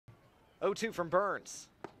0-2 from Burns.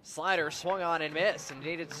 Slider swung on and missed, and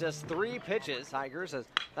needed just 3 pitches. Tigers, as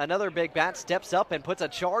another big bat steps up and puts a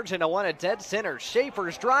charge into one at dead center.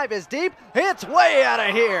 Schaefer's drive is deep. It's way out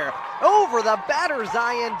of here. Over the batter's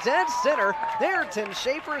eye in dead center. Ayrton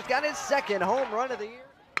Schaefer's got his 2nd home run of the year.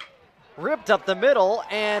 Ripped up the middle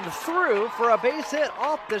and through for a base hit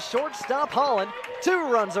off the shortstop Holland. 2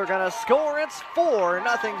 runs are going to score. It's 4-0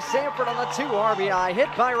 Samford on the 2 RBI hit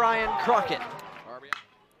by Ryan Crockett.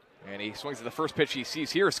 And he swings at the first pitch he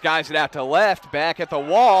sees here, skies it out to left, back at the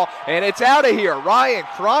wall, and it's out of here. Ryan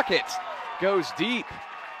Crockett goes deep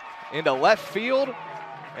into left field.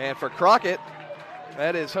 And for Crockett,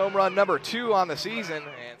 that is home run number 2 on the season.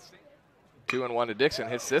 And 2-1 to Dixon,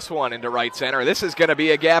 hits this one into right center. This is going to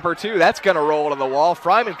be a gap or 2. That's going to roll to the wall.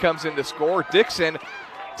 Fryman comes in to score. Dixon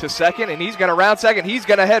to second, and he's going to round second. He's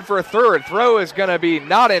going to head for a third. Throw is going to be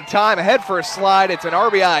not in time. Ahead for a slide. It's an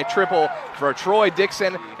RBI triple for Troy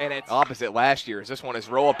Dixon, and it's opposite last year's. This one is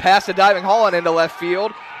rolled past the diving Holland into left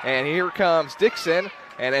field, and here comes Dixon,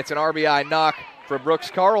 and it's an RBI knock for Brooks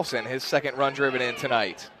Carlson, his 2nd run driven in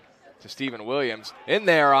tonight. To Stephen Williams in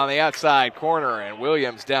there on the outside corner, and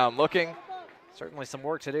Williams down looking. Certainly some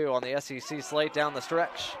work to do on the SEC slate down the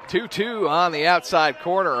stretch. 2-2 on the outside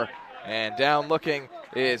corner, and down looking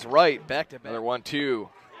is right. Back to another 1-2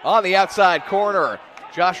 on the outside corner.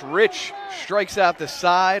 Josh Rich strikes out the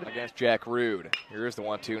side against Jack Rude. Here's the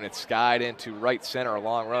 1-2, and it's skied into right center. A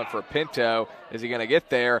long run for Pinto. Is he going to get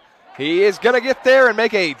there? He is going to get there and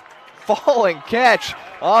make a falling catch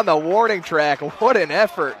on the warning track. What an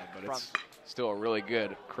effort. But it's still a really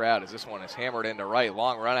good crowd as this one is hammered into right.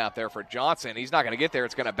 Long run out there for Johnson. He's not going to get there.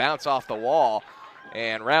 It's going to bounce off the wall.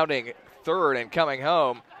 And rounding third and coming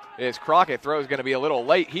home is Crockett. Throw is going to be a little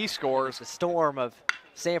late. He scores. The storm of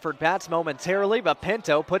Samford bats momentarily, but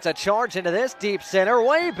Pinto puts a charge into this deep center.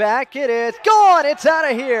 Way back, it is gone. It's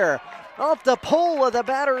out of here. Off the pole of the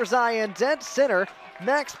batter's eye in dead center.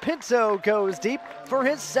 Max Pinto goes deep for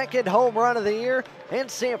his 2nd home run of the year, and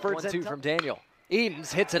Samford's 1-2 from Daniel.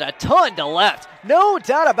 Edens hits it a ton to left. No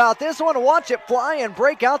doubt about this one. Watch it fly and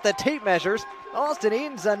break out the tape measures. Austin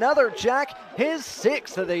Edens, another jack, his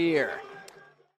 6th of the year.